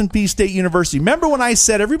Austin Peay State University, remember when I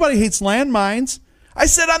said everybody hates landmines? I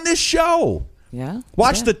said on this show. Yeah.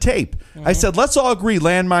 Watch the tape. I said, let's all agree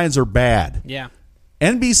landmines are bad. Yeah.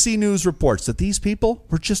 NBC News reports that these people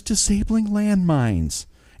were just disabling landmines.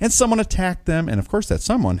 And someone attacked them. And, of course, that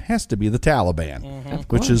someone has to be the Taliban,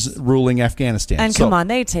 which is ruling Afghanistan. And come on,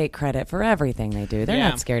 they take credit for everything they do. They're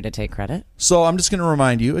not scared to take credit. So I'm just going to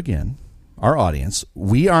remind you again, our audience,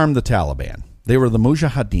 we armed the Taliban. They were the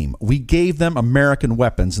Mujahideen. We gave them American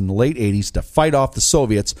weapons in the late 80s to fight off the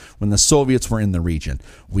Soviets when the Soviets were in the region.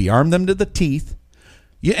 We armed them to the teeth.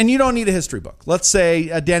 And you don't need a history book. Let's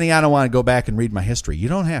say, Denny, I don't want to go back and read my history. You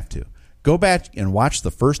don't have to. Go back and watch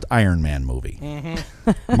the first Iron Man movie.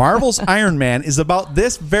 Marvel's Iron Man is about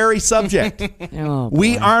this very subject. Oh,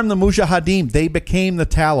 we armed the Mujahideen. They became the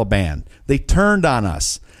Taliban. They turned on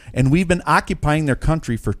us. And we've been occupying their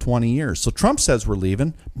country for 20 years. So Trump says we're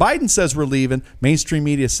leaving. Biden says we're leaving. Mainstream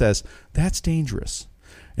media says that's dangerous.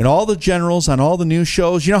 And all the generals on all the news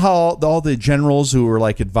shows, you know how all the generals who were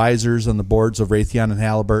like advisors on the boards of Raytheon and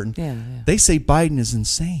Halliburton, they say Biden is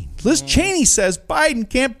insane. Liz Cheney says Biden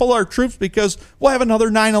can't pull our troops because we'll have another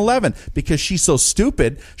 9/11 because she's so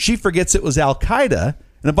stupid. She forgets it was Al-Qaeda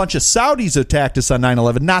and a bunch of Saudis attacked us on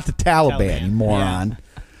 9/11, not the Taliban, you moron.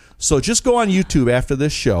 Yeah. So just go on YouTube after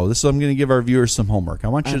this show. This is I'm going to give our viewers some homework. I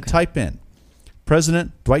want you to type in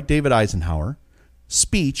President Dwight David Eisenhower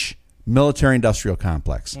speech military-industrial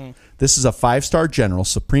complex. This is a 5-star general,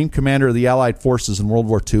 supreme commander of the Allied forces in World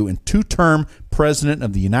War II, and 2-term president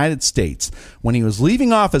of the United States. When he was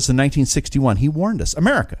leaving office in 1961, he warned us,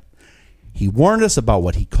 America. He warned us about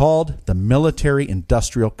what he called the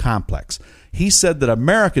military-industrial complex. He said that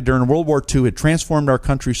America during World War II had transformed our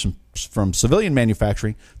country from civilian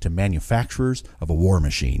manufacturing to manufacturers of a war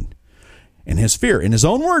machine. And his fear, in his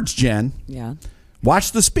own words, Jen,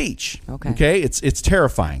 watch the speech. Okay? It's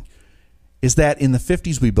terrifying. Is that in the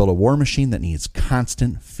 50s we built a war machine that needs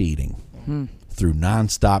constant feeding through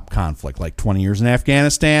nonstop conflict, like 20 years in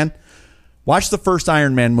Afghanistan. Watch the first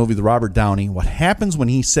Iron Man movie, the Robert Downey. What happens when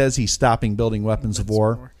he says he's stopping building weapons of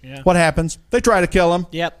war? What happens? They try to kill him.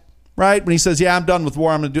 Yep. Right? When he says, I'm done with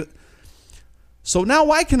war, I'm going to do it. So now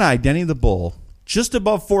why can I, Denny the Bull, just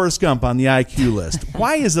above Forrest Gump on the IQ list,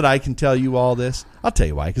 why is it I can tell you all this? I'll tell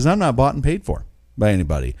you why, because I'm not bought and paid for by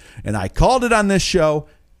anybody. And I called it on this show.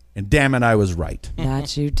 And damn it, I was right.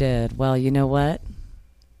 That you did. Well, you know what?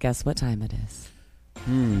 Guess what time it is?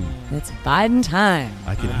 It's Biden time.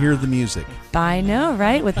 I can hear the music. I know,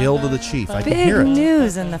 right? With Hail to the chief. I can big hear it.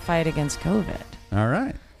 news in the fight against COVID. All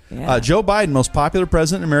right. Yeah. Joe Biden, most popular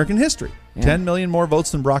president in American history. 10 million more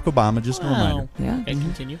votes than Barack Obama, just a reminder. Yeah. Okay,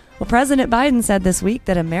 continue. Well, President Biden said this week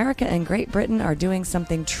that America and Great Britain are doing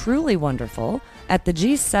something truly wonderful. At the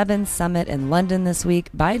G7 summit in London this week,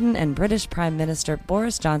 Biden and British Prime Minister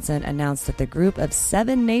Boris Johnson announced that the group of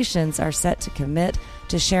 7 nations are set to commit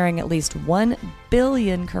to sharing at least 1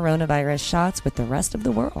 billion coronavirus shots with the rest of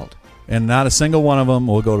the world. And not a single one of them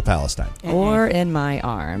will go to Palestine. Or in my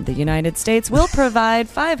arm. The United States will provide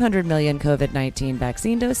 500 million COVID-19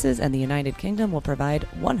 vaccine doses, and the United Kingdom will provide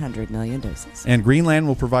 100 million doses. And Greenland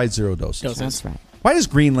will provide 0 doses. That's right. Why does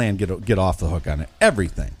Greenland get off the hook on it?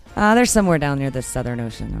 Everything. They're somewhere down near the Southern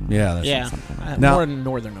Ocean. Something like that. Now, more in the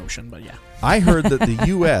Northern Ocean, but yeah. I heard that the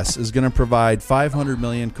U.S. is going to provide 500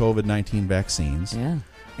 million COVID-19 vaccines. Yeah.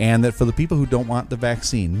 And that for the people who don't want the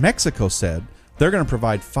vaccine, Mexico said they're going to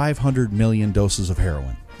provide 500 million doses of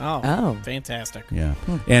heroin. Oh. Fantastic. Yeah.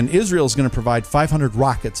 And Israel's going to provide 500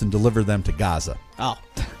 rockets and deliver them to Gaza. Oh.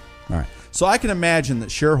 All right. So I can imagine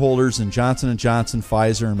that shareholders in Johnson & Johnson,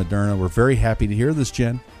 Pfizer, and Moderna were very happy to hear this,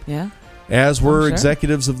 Jen. Yeah. As were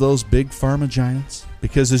executives of those big pharma giants.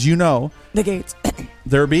 Because, as you know, the Gates,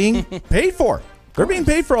 they're being paid for. They're being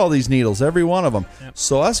paid for all these needles, every one of them. Yep.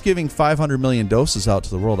 So us giving 500 million doses out to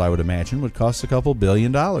the world, I would imagine, would cost a couple $2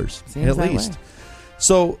 billion at least.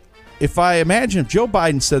 So if Joe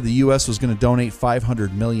Biden said the U.S. was going to donate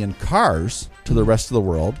 500 million cars to the rest of the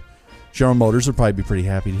world, General Motors would probably be pretty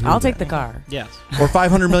happy to hear I'll take the car. Yes. Or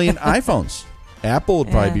 500 million iPhones. Apple would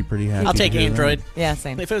probably be pretty happy. I'll take Android. That. Yeah,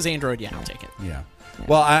 same. If it was Android, I'll take it. Yeah.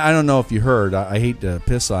 Well, I don't know if you heard. I hate to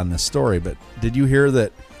piss on this story, but did you hear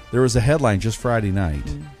that there was a headline just Friday night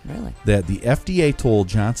really? That the FDA told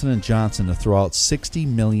Johnson & Johnson to throw out 60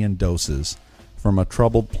 million doses from a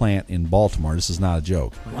troubled plant in Baltimore. This is not a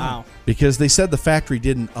joke. Wow. Because they said the factory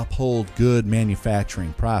didn't uphold good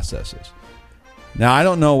manufacturing processes. Now, I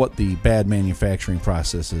don't know what the bad manufacturing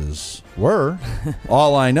processes were.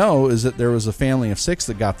 All I know is that there was a family of 6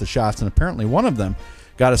 that got the shots, and apparently one of them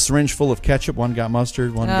got a syringe full of ketchup, one got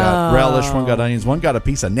mustard, one got relish, one got onions, one got a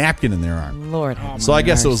piece of napkin in their arm. Lord. So I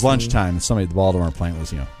guess it was lunchtime, and somebody at the Baltimore plant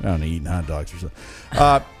was, I don't know, eating hot dogs or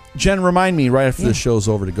something. Jen, remind me right after the show's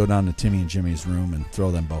over to go down to Timmy and Jimmy's room and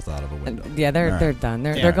throw them both out of a window. Yeah, they're done.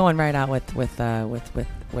 They're going right out with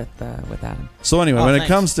Adam. So anyway, when it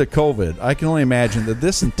comes to COVID, I can only imagine that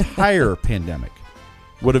this entire pandemic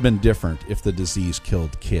would have been different if the disease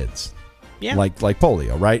killed kids. Yeah. Like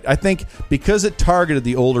polio, right? I think because it targeted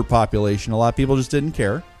the older population, a lot of people just didn't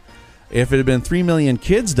care. If it had been 3 million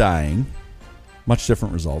kids dying, much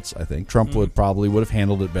different results, I think. Trump would have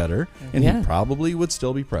handled it better, and he probably would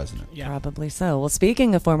still be president. Yeah. Probably so. Well,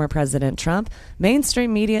 speaking of former President Trump,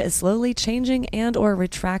 mainstream media is slowly changing and or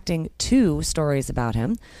retracting 2 stories about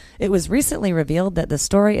him. It was recently revealed that the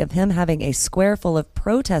story of him having a square full of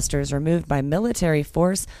protesters removed by military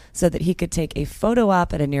force so that he could take a photo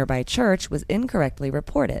op at a nearby church was incorrectly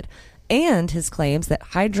reported. And his claims that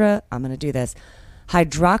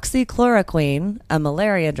hydroxychloroquine, a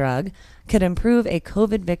malaria drug, could improve a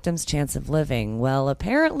COVID victim's chance of living. Well,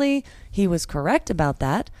 apparently he was correct about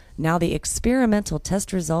that. Now the experimental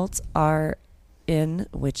test results are in,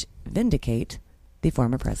 which vindicate the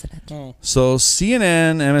former president. So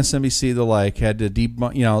CNN, MSNBC, the like, had to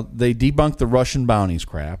debunk. They debunked the Russian bounties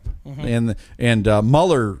crap, and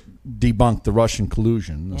Mueller debunked the Russian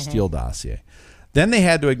collusion, the Steele dossier. Then they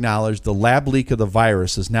had to acknowledge the lab leak of the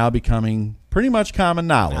virus is now becoming pretty much common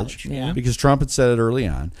knowledge because Trump had said it early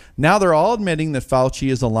on. Now they're all admitting that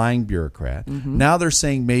Fauci is a lying bureaucrat. Now they're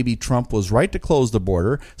saying maybe Trump was right to close the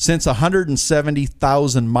border since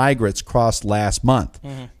 170,000 migrants crossed last month.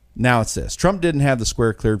 Now it's this. Trump didn't have the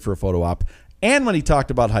square cleared for a photo op. And when he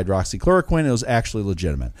talked about hydroxychloroquine, it was actually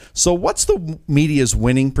legitimate. So what's the media's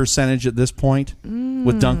winning percentage at this point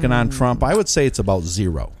with dunking on Trump? I would say it's about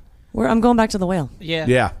 0. I'm going back to the whale.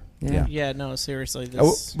 Yeah, no, seriously.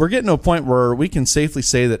 We're getting to a point where we can safely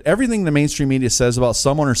say that everything the mainstream media says about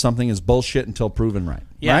someone or something is bullshit until proven right.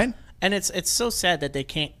 Yeah. Right? And it's so sad that they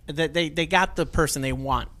can't, that they got the person they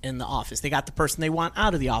want in the office. They got the person they want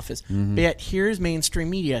out of the office. But yet here's mainstream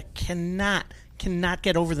media cannot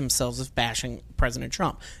get over themselves of bashing President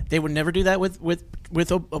Trump. They would never do that with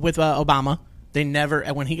Obama. They never,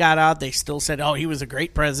 and when he got out, they still said, "Oh, he was a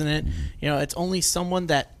great president." It's only someone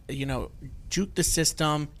that juked the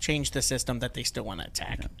system, changed the system, that they still want to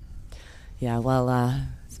attack. Yeah, well,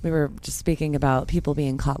 we were just speaking about people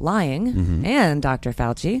being caught lying and Dr.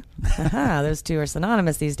 Fauci. Those two are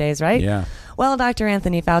synonymous these days, right? Yeah. Well, Dr.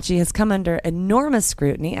 Anthony Fauci has come under enormous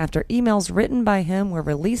scrutiny after emails written by him were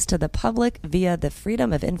released to the public via the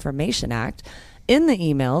Freedom of Information Act. In the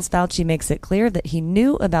emails, Fauci makes it clear that he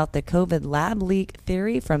knew about the COVID lab leak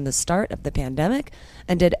theory from the start of the pandemic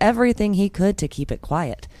and did everything he could to keep it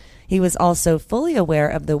quiet. He was also fully aware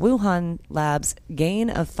of the Wuhan lab's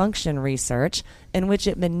gain-of-function research in which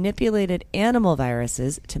it manipulated animal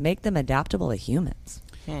viruses to make them adaptable to humans.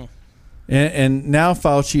 And now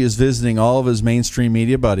Fauci is visiting all of his mainstream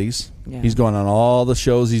media buddies. Yeah. He's going on all the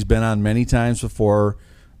shows he's been on many times before.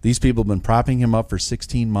 These people have been propping him up for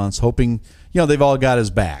 16 months, hoping, they've all got his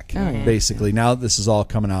back, basically. Now this is all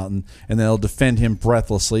coming out, and they'll defend him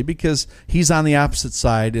breathlessly because he's on the opposite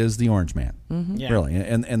side as the orange man, really,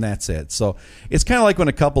 and that's it. So it's kind of like when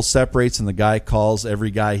a couple separates and the guy calls every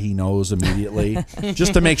guy he knows immediately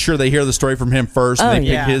just to make sure they hear the story from him first and they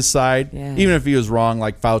pick his side, even if he was wrong,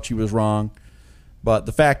 like Fauci was wrong. But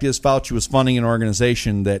the fact is, Fauci was funding an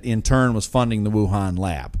organization that, in turn, was funding the Wuhan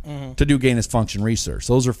lab to do gain-of-function research.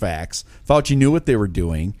 Those are facts. Fauci knew what they were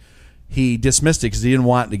doing. He dismissed it because he didn't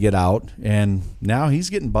want it to get out, and now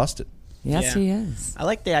he's getting busted. Yes, he is. I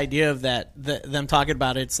like the idea of that. Them talking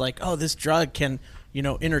about it. It's like, oh, this drug can,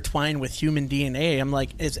 intertwine with human DNA. I'm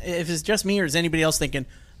like, if it's just me or is anybody else thinking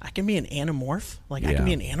I can be an anamorph? Like I can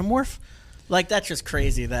be an anamorph? Like, that's just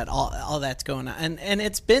crazy that all that's going on. And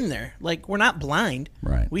it's been there. Like, we're not blind.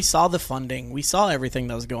 Right. We saw the funding. We saw everything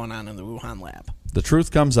that was going on in the Wuhan lab. The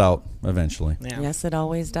truth comes out eventually. Yeah. Yes, it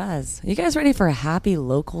always does. You guys ready for a happy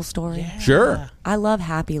local story? Yeah. Sure. I love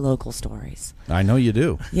happy local stories. I know you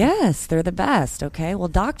do. Yes, they're the best, okay? Well,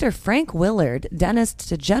 Dr. Frank Willard, dentist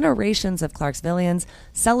to generations of Clarksvillians,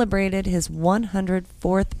 celebrated his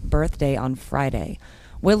 104th birthday on Friday.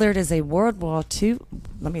 Willard is a World War II.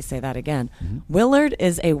 Let me say that again. Willard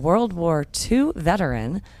is a World War II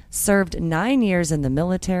veteran, served 9 years in the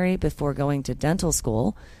military before going to dental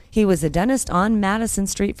school. He was a dentist on Madison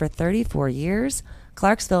Street for 34 years.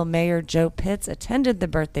 Clarksville Mayor Joe Pitts attended the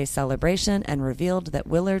birthday celebration and revealed that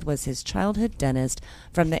Willard was his childhood dentist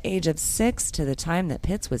from the age of 6 to the time that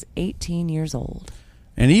Pitts was 18 years old.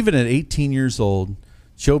 And even at 18 years old,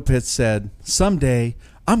 Joe Pitts said, "Someday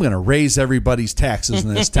I'm going to raise everybody's taxes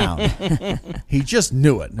in this town." He just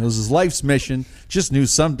knew it. It was his life's mission. Just knew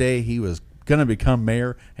someday he was going to become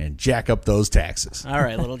mayor and jack up those taxes. All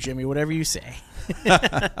right, little Jimmy, whatever you say.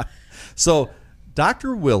 So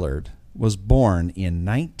Dr. Willard was born in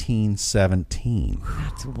 1917.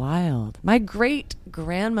 That's wild. My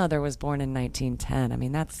great-grandmother was born in 1910. I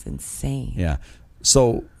mean, that's insane. Yeah.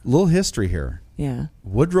 So, little history here. Yeah.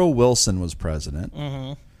 Woodrow Wilson was president.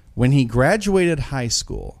 When he graduated high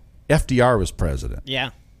school, FDR was president. Yeah.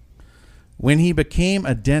 When he became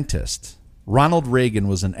a dentist, Ronald Reagan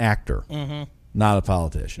was an actor, not a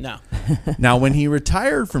politician. No. Now, when he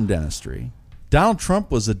retired from dentistry, Donald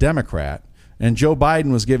Trump was a Democrat, and Joe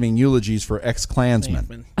Biden was giving eulogies for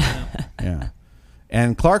ex-Klansmen. Yeah.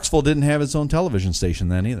 And Clarksville didn't have its own television station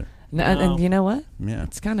then either. No. And you know what? Yeah.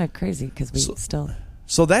 It's kind of crazy because we still...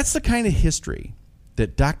 So that's the kind of history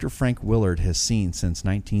that Dr. Frank Willard has seen since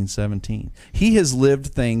 1917. He has lived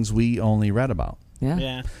things we only read about. Yeah.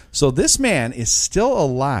 Yeah. So this man is still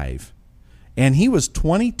alive, and he was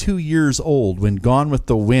 22 years old when Gone with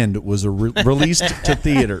the Wind was released to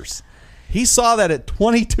theaters. He saw that at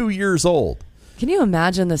 22 years old. Can you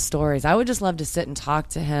imagine the stories? I would just love to sit and talk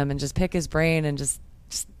to him and just pick his brain and just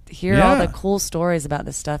hear all the cool stories about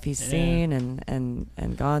the stuff he's seen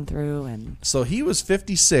and gone through. And So he was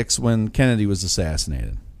 56 when Kennedy was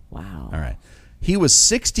assassinated. wow. All right. He was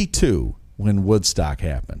 62 when Woodstock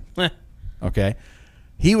happened. Okay.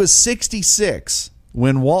 He was 66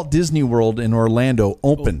 when Walt Disney World in Orlando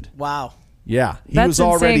opened. Wow. Yeah. He That's was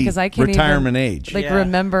insane, already 'cause I can't retirement even, age. Like,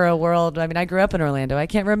 remember a world. I mean, I grew up in Orlando. I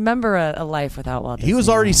can't remember a life without Walt Disney. He was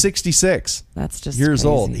already World. 66 That's just years crazy.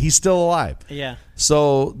 old. He's still alive. Yeah.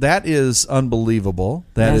 So that is unbelievable.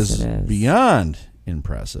 That Yes, is it is. beyond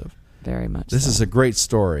impressive. Very much. This so. is a great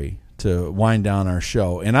story to wind down our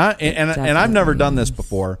show. And I've never done this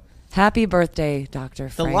before. Happy birthday, Dr. The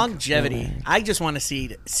Frank longevity. Willard. I just want to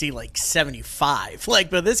see like 75. Like,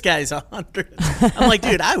 but this guy's 100. I'm like,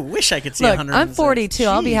 dude, I wish I could see Look, 100. I'm 42.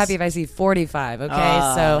 I'll be Jeez. happy if I see 45. Okay, so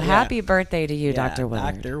yeah. happy birthday to you, Yeah, Dr.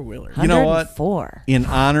 Willard. Dr. Willard. You know what? 104. In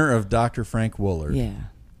honor of Dr. Frank Willard, Yeah.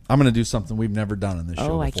 I'm going to do something we've never done in this show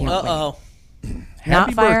Oh, I before. can't Uh-oh.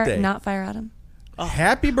 Happy birthday. Not fire Adam.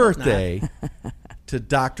 Happy birthday to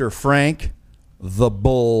Dr. Frank the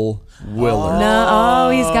Bull Willard. No,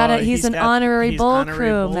 he's an got- honorary he's Bull honorary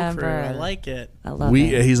Crew Bull member. I like it. I love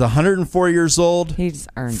it. He's 104 years old. He's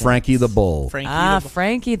earned Frankie it. the Bull. Frankie.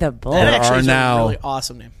 Frankie the Bull. That There actually are is now- a really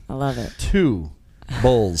awesome name. I love it. 2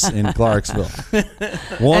 bulls in Clarksville.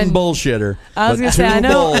 One And bullshitter. I was but going to 2 say, I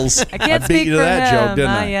know. bulls. I can't beat speak you to for that him. joke,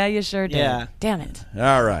 didn't I? Yeah, you sure did. Yeah. Damn it.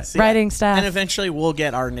 All right. Writing staff. And eventually we'll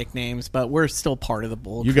get our nicknames, but we're still part of the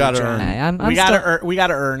Bull You Crew, gotta John. earn it. I'm we still,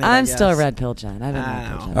 gotta earn it. I I'm still a guess. Red Pill John. I've been Red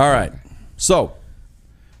Pill John. All right. So,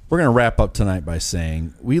 we're going to wrap up tonight by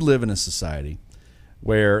saying we live in a society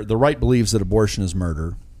where the right believes that abortion is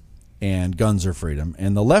murder and guns are freedom,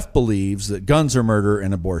 and the left believes that guns are murder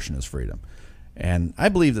and abortion is freedom. And I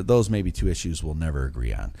believe that those may be 2 issues we'll never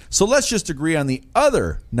agree on. So let's just agree on the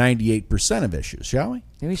other 98% of issues, shall we?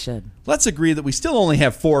 We should. Let's agree that we still only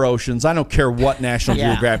have 4 oceans. I don't care what National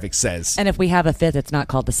Yeah. Geographic says. And if we have a fifth, it's not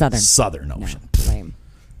called the Southern. Southern Ocean. Lame.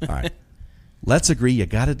 All right. Let's agree you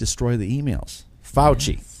got to destroy the emails.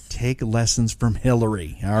 Fauci, take lessons from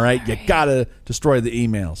Hillary. All right. You got to destroy the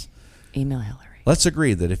emails. Email Hillary. Let's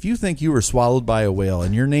agree that if you think you were swallowed by a whale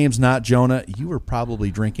and your name's not Jonah, you were probably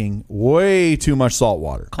drinking way too much salt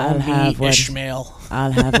water. Call I'll me have what- Ishmael.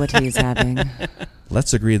 I'll have what he's having.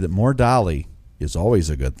 Let's agree that more Dolly is always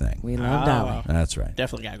a good thing. We love Dolly. That's right.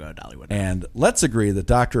 Definitely gotta go to Dollywood. And let's agree that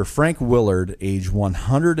Dr. Frank Willard, age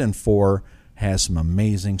 104, has some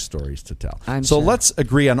amazing stories to tell. I'm sure. Let's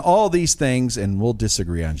agree on all these things, and we'll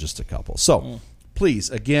disagree on just a couple. So please,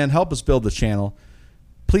 again, help us build the channel.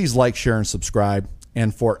 Please like, share, and subscribe.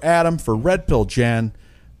 And for Adam, for Red Pill Jen,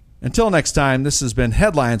 until next time, this has been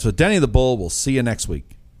Headlines with Denny the Bull. We'll see you next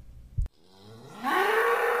week.